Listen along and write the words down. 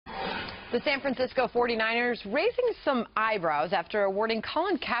The San Francisco 49ers raising some eyebrows after awarding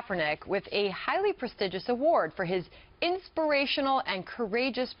Colin Kaepernick with a highly prestigious award for his inspirational and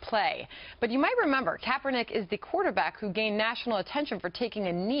courageous play. But you might remember, Kaepernick is the quarterback who gained national attention for taking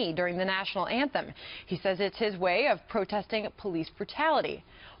a knee during the National Anthem. He says it's his way of protesting police brutality.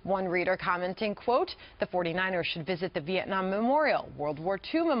 One reader commenting, quote, "The 49ers should visit the Vietnam Memorial, World War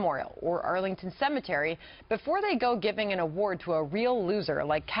II Memorial, or Arlington Cemetery before they go giving an award to a real loser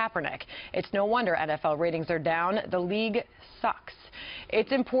like Kaepernick. It's no wonder NFL ratings are down. The league sucks."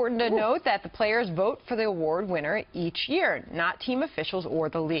 It's important to note that the players vote for the award winner each year, not team officials or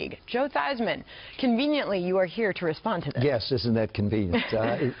the league. Joe Theismann, conveniently, you are here to respond to this. Yes, isn't that convenient?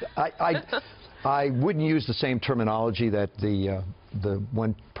 I wouldn't use the same terminology that the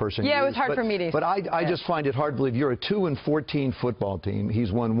one person used. Yeah, it was hard for me to. But I just find it hard to believe you're a 2-14 football team.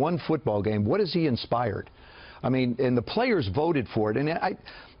 He's won one football game. What has he inspired? I mean, and the players voted for it. And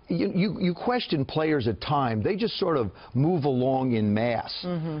you question players at times. They just sort of move along in mass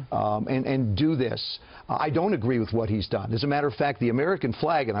and do this. I don't agree with what he's done. As a matter of fact, the American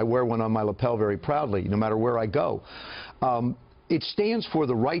flag, and I wear one on my lapel very proudly, no matter where I go, it stands for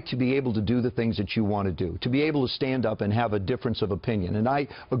the right to be able to do the things that you want to do, to be able to stand up and have a difference of opinion. And I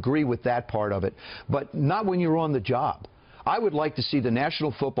agree with that part of it, but not when you're on the job. I would like to see the National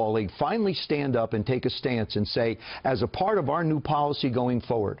Football League finally stand up and take a stance and say, as a part of our new policy going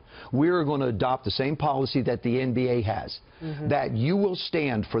forward, we're going to adopt the same policy that the NBA has, that you will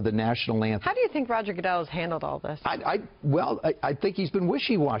stand for the National Anthem. How do you think Roger Goodell has handled all this? I think he's been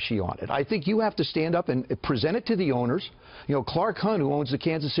wishy-washy on it. I think you have to stand up and present it to the owners. You know, Clark Hunt, who owns the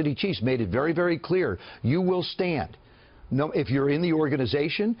Kansas City Chiefs, made it very, very clear. You will stand. No, if you're in the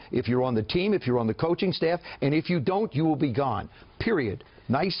organization, if you're on the team, if you're on the coaching staff, and if you don't, you will be gone. Period.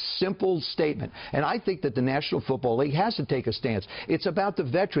 Nice, simple statement. And I think that the National Football League has to take a stance. It's about the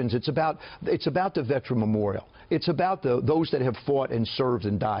veterans. It's about the Veteran Memorial. It's about those that have fought and served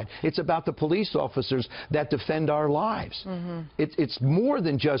and died. It's about the police officers that defend our lives. It's more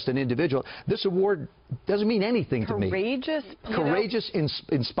than just an individual. This award doesn't mean anything to me. Courageous,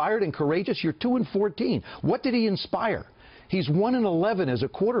 inspired and courageous. You're 2-14. What did he inspire? He's 1-11 as a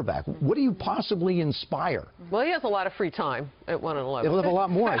quarterback. What do you possibly inspire? Well, he has a lot of free time at 1-11. He'll have a lot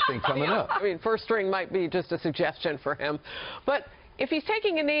more, I think, coming up. I mean, first string might be just a suggestion for him. But if he's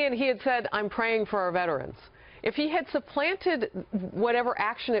taking a knee and he had said, "I'm praying for our veterans," if he had supplanted whatever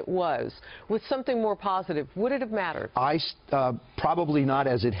action it was with something more positive, would it have mattered? Probably not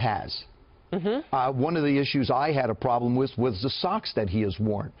as it has. One of the issues I had a problem with was the socks that he has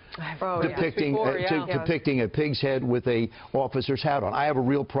worn, depicting a pig's head with a officer's hat on. I have a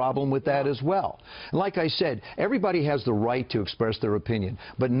real problem with that as well. And like I said, everybody has the right to express their opinion,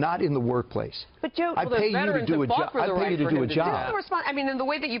 but not in the workplace. But Joe, I pay you to do a job. I pay you to do a job. I mean, in the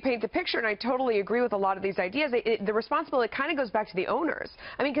way that you paint the picture, and I totally agree with a lot of these ideas, the responsibility kind of goes back to the owners.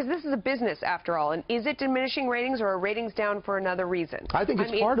 I mean, because this is a business after all, and is it diminishing ratings, or are ratings down for another reason? I think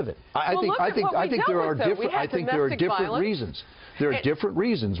it's part of it. I think there are different reasons. There are different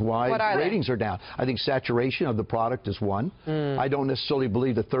reasons why ratings are down. I think saturation of the product is one. I don't necessarily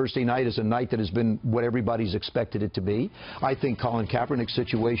believe that Thursday night is a night that has been what everybody's expected it to be. I think Colin Kaepernick's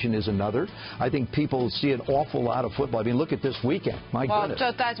situation is another. I think people see an awful lot of football. I mean, look at this weekend. My goodness.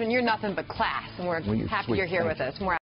 Well, Joe Theismann, you're nothing but class, and we're happy you're here with us.